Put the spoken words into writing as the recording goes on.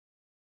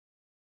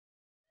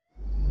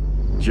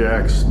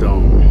Jack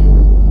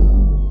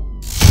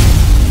Stone.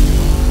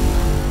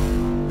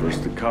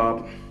 First a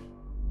cop,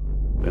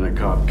 then a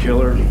cop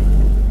killer.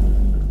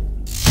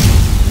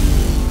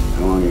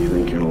 How long do you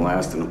think you're gonna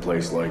last in a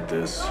place like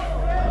this?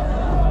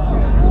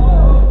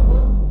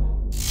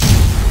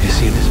 You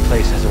see, this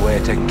place has a way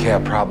of taking care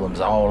of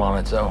problems all on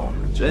its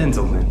own.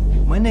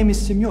 Gentlemen, my name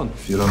is Simeon.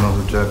 If you don't know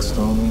who Jack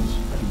Stone is,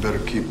 you better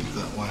keep it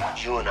that way.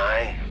 You and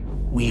I,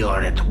 we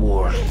are at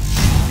war.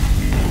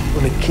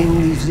 When a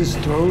king leaves his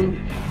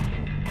throne,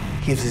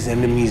 he gives his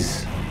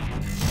enemies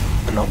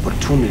an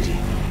opportunity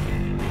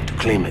to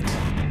claim it.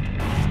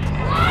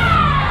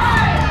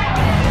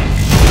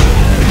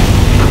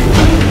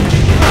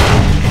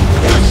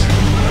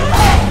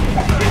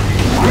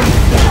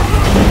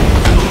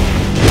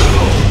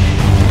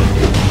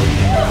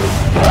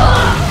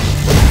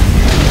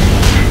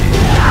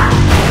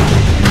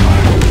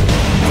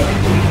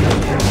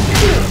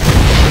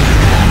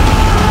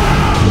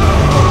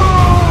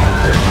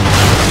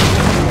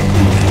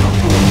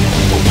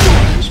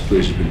 This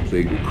place has been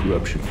plagued with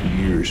corruption for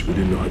years. We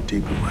didn't know how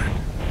deep it went.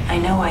 I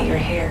know why you're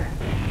here.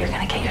 You're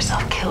gonna get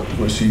yourself killed.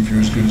 Let's see if you're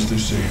as good as they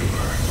say you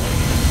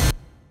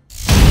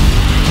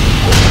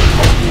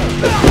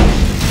are.